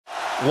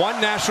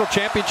one national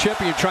championship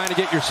and you're trying to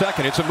get your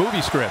second. It's a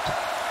movie script.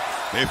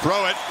 They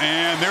throw it,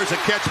 and there's a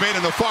catch made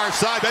on the far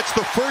side. That's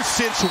the first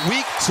since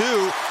week 2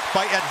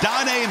 by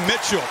Adonai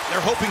Mitchell.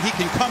 They're hoping he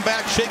can come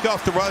back, shake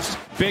off the rust.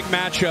 Big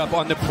matchup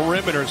on the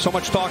perimeter. So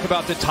much talk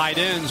about the tight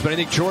ends, but I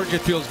think Georgia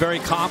feels very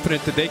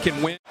confident that they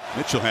can win.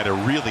 Mitchell had a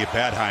really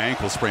bad high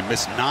ankle sprain,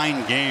 missed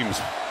 9 games.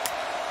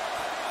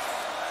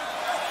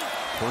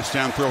 First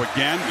down throw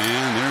again,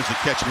 and there's the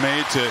catch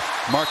made to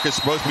Marcus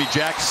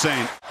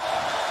Rosemy-Jacksaint.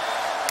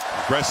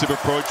 Aggressive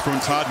approach from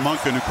Todd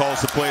Monken, who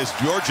calls the play as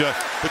Georgia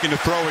looking to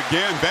throw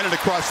again. Bennett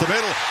across the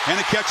middle, and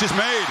the catch is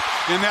made.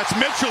 And that's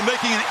Mitchell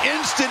making an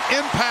instant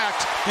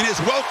impact in his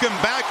welcome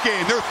back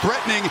game. They're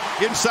threatening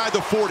inside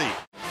the 40.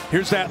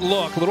 Here's that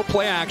look, a little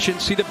play action.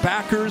 See the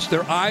backers,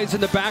 their eyes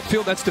in the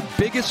backfield. That's the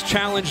biggest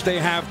challenge they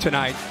have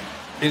tonight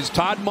is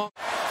Todd Monken.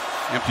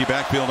 Empty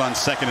backfield on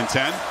 2nd and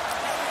 10.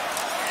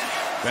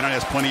 Bennett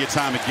has plenty of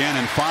time again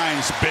and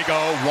finds Big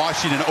O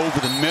Washington over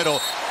the middle.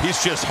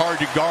 He's just hard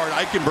to guard.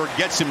 Eichenberg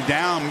gets him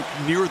down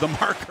near the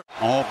marker.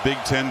 All Big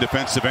Ten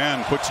defensive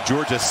end puts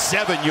Georgia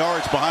 7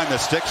 yards behind the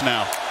sticks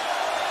now.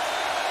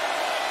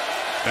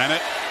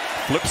 Bennett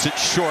flips it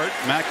short.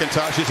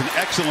 McIntosh is an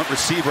excellent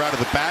receiver out of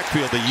the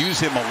backfield. They use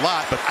him a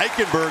lot, but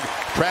Eichenberg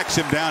tracks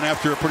him down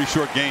after a pretty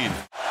short gain.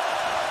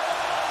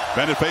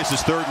 Bennett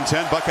faces 3rd and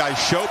 10. Buckeyes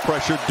show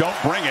pressure, don't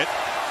bring it.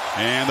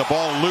 And the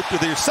ball looped to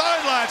the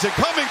sidelines, and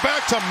coming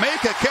back to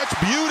make a catch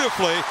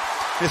beautifully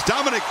is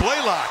Dominic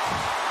Blaylock.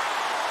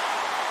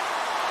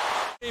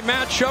 A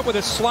matchup with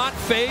a slot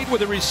fade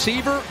with a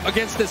receiver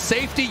against the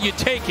safety, you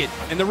take it.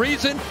 And the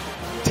reason,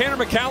 Tanner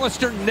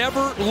McAllister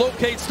never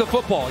locates the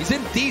football. He's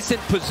in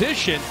decent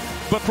position,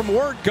 but from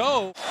word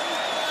go.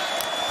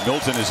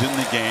 Milton is in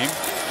the game.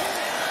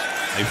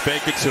 They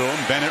fake it to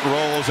him. Bennett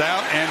rolls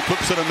out and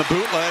flips it on the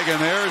bootleg, and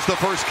there's the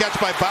first catch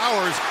by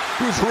Bowers,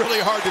 who's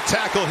really hard to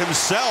tackle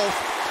himself.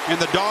 And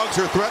the Dogs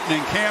are threatening.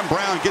 Cam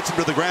Brown gets him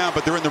to the ground,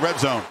 but they're in the red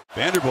zone.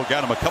 Vanderbilt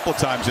got him a couple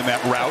times in that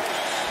route.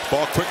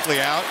 Ball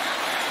quickly out.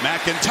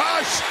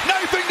 McIntosh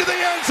knifing to the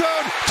end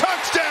zone.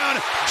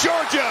 Touchdown,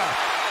 Georgia.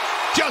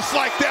 Just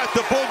like that,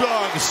 the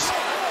Bulldogs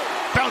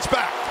bounce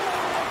back.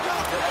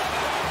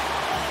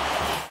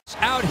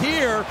 Out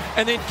here,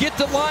 and then get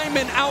the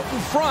lineman out in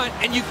front,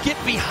 and you get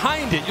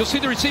behind it. You'll see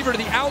the receiver to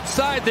the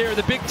outside there,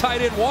 the big tight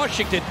end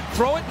Washington.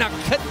 Throw it, now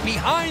cut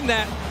behind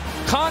that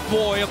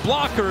convoy of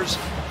blockers.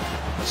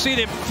 See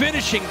them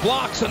finishing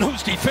blocks on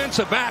those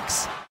defensive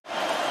backs.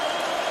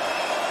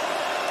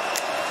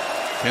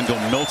 Kendall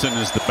Milton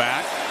is the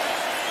back.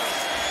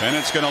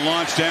 Bennett's going to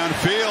launch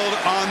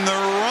downfield on the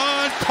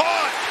run.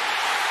 Caught!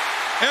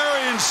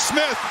 Arian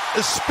Smith,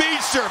 the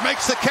speedster,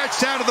 makes the catch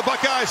down to the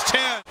Buckeyes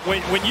 10.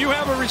 When you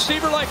have a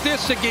receiver like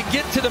this that can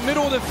get to the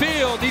middle of the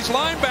field, these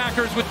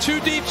linebackers with 2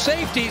 deep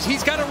safeties,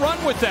 he's got to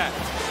run with that.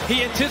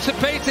 He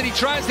anticipates and he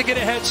tries to get a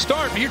head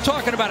start, but you're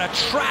talking about a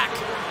track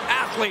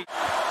athlete.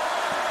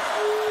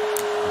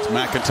 It's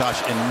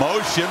McIntosh in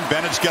motion.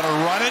 Bennett's going to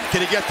run it.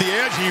 Can he get the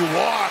edge? He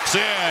walks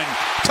in.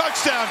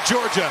 Touchdown,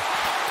 Georgia.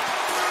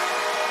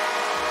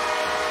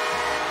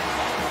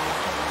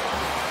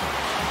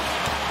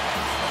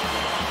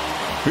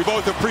 We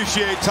both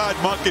appreciate Todd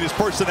Monken, his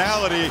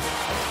personality,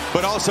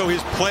 but also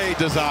his play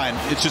design.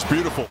 It's just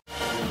beautiful.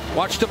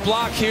 Watch the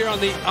block here on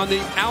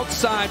the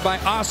outside by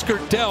Oscar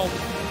Delp.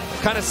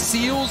 Kind of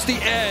seals the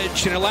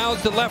edge and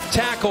allows the left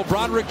tackle,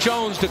 Broderick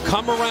Jones, to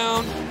come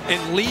around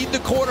and lead the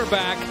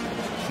quarterback.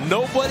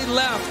 Nobody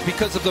left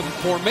because of the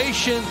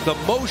formation, the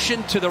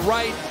motion to the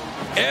right.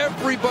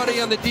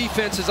 Everybody on the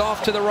defense is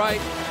off to the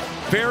right.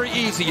 Very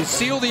easy. You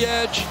seal the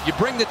edge, you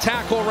bring the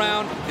tackle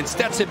around, and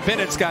Stetson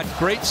Bennett's got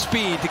great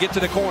speed to get to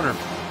the corner.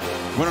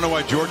 You want to know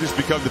why Georgia's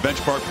become the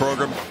benchmark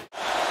program?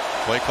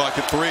 Play clock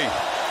at 3.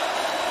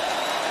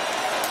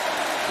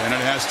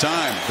 Bennett has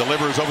time.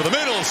 Delivers over the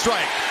middle.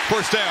 Strike.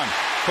 First down.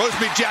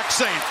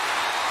 Rosemy-Jacksaint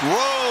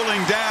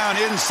rolling down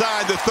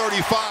inside the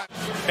 35.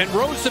 And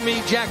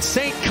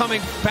Rosemy-Jacksaint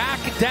coming back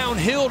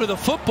downhill to the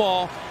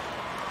football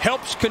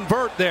helps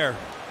convert there.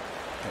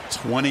 A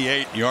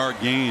 28-yard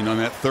gain on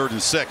that 3rd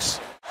and 6.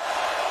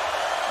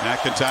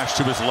 McIntosh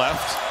to his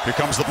left. Here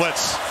comes the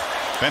blitz.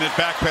 Bennett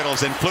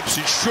backpedals and flips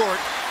it short.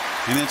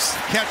 And it's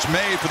catch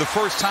made for the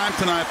first time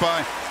tonight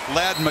by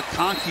Ladd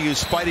McConkey,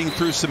 who's fighting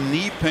through some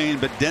knee pain,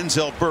 but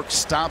Denzel Burke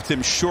stopped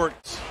him short.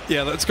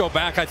 Yeah, let's go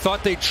back. I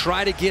thought they'd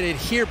try to get it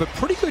here, but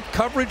pretty good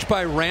coverage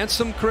by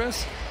Ransom,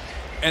 Chris.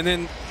 And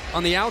then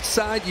on the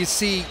outside, you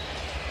see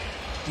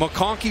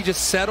McConkey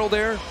just settle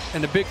there,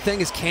 and the big thing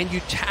is, can you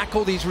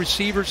tackle these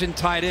receivers and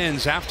tight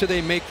ends after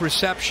they make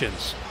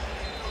receptions?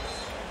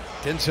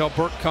 Denzel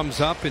Burke comes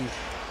up and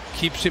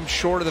keeps him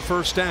short of the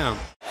first down.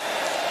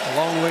 A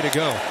long way to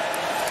go.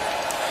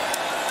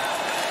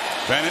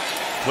 Bennett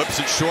flips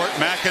it short.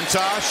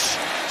 McIntosh,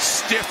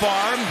 stiff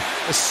arm,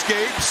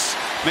 escapes,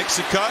 makes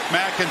a cut.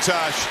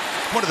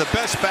 McIntosh, one of the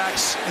best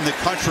backs in the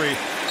country,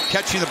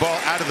 catching the ball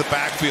out of the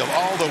backfield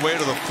all the way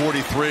to the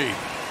 43.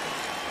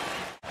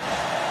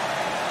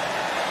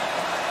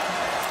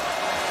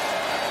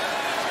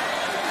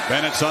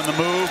 Bennett's on the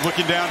move,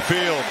 looking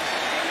downfield.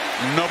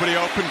 Nobody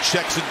open,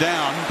 checks it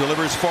down,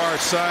 delivers far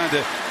side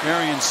to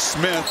Arian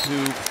Smith,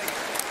 who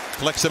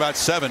collects about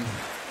 7.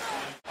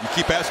 You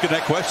keep asking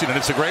that question, and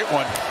it's a great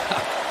one.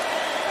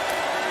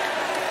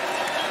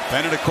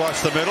 Bennett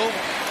across the middle,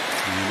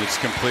 and it's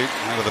complete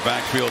out of the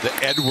backfield to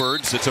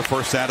Edwards. It's a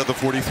first out of the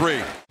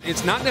 43.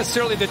 It's not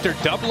necessarily that they're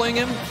doubling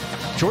him.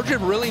 Georgia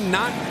really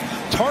not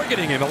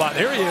targeting him a lot.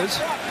 There he is.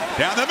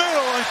 Down the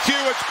middle on cue,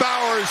 it's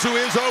Bowers, who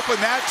is open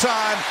that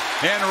time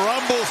and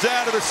rumbles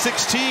down to the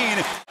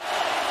 16.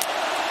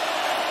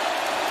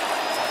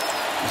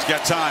 He's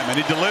got time, and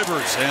he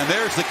delivers. And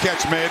there's the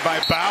catch made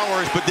by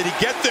Bowers, but did he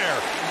get there?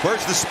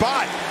 Where's the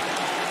spot?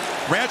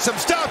 Ransom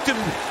stopped him.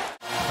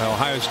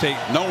 Ohio State.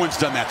 No one's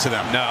done that to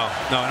them. No.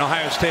 And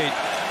Ohio State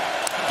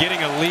getting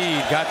a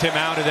lead got them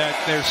out of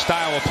their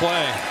style of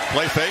play.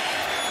 Play fake.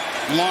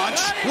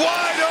 Launch.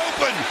 Wide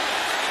open.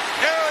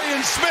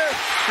 Arian Smith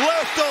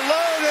left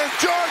alone, and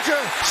Georgia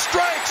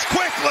strikes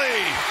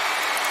quickly.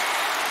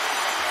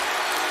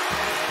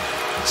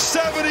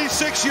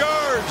 76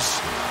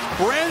 yards.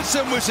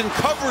 Ransom was in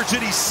coverage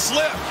and he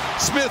slipped.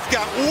 Smith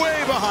got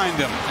way behind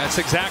him. That's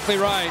exactly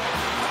right.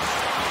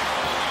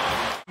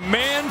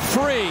 Man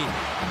free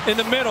in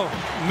the middle.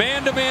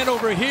 Man to man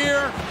over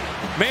here.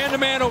 Man to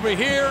man over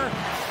here.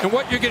 And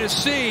what you're going to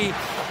see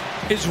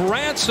is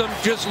Ransom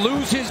just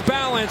lose his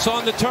balance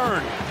on the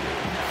turn.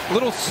 A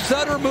little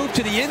stutter move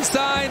to the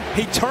inside.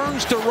 He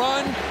turns to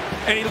run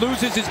and he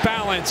loses his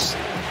balance.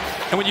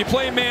 And when you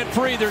play man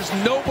free, there's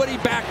nobody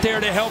back there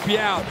to help you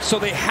out. So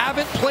they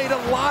haven't played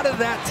a lot of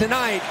that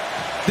tonight.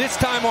 This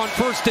time on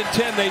 1st and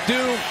 10 they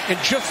do. And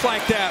just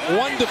like that,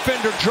 one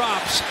defender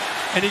drops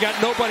and you got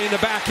nobody in the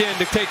back end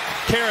to take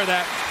care of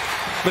that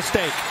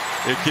mistake.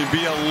 It can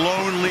be a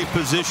lonely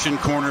position,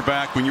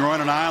 cornerback, when you're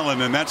on an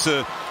island. And that's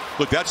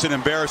an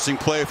embarrassing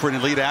play for an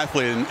elite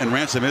athlete. And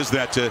Ransom is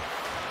that, to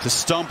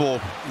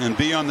stumble and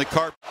be on the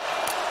cart.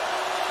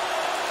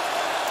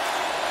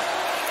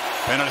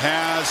 Bennett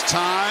has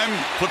time,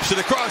 flips it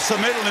across the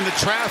middle into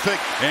traffic,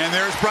 and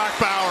there's Brock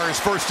Bowers,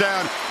 first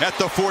down at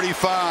the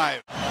 45.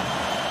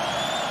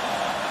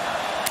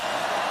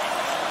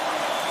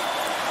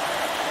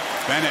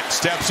 Bennett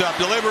steps up,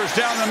 delivers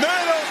down the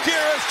middle.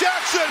 Kyrus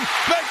Jackson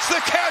makes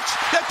the catch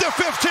at the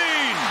 15.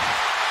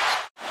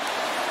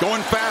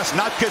 Going fast,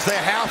 not because they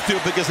have to,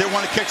 because they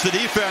want to catch the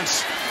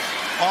defense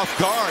off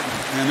guard.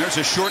 And there's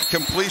a short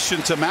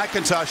completion to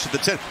McIntosh at the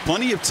 10.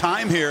 Plenty of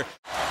time here.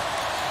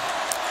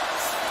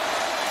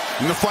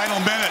 In the final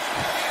minute,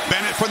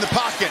 Bennett from the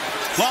pocket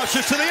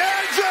launches to the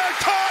edge and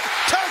caught.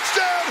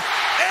 Touchdown,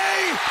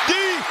 A.D.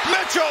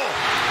 Mitchell.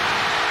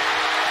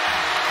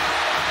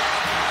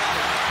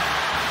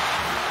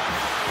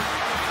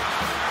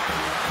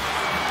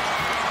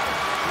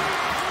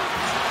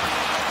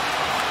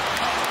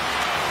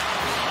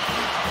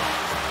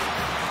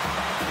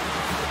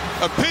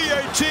 A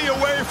PAT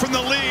away from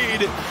the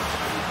lead.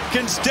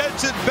 Can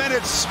Stetson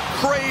Bennett's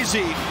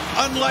crazy,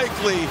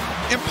 unlikely,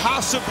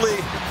 impossibly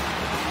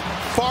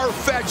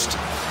far-fetched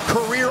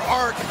career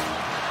arc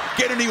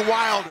get any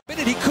wild?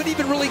 He couldn't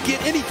even really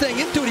get anything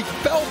into it. He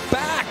fell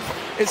back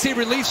as he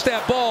released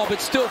that ball,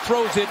 but still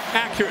throws it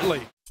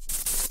accurately.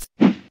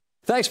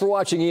 Thanks for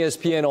watching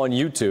ESPN on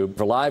YouTube.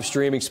 For live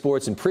streaming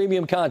sports and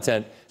premium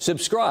content,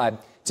 subscribe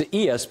to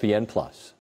ESPN+.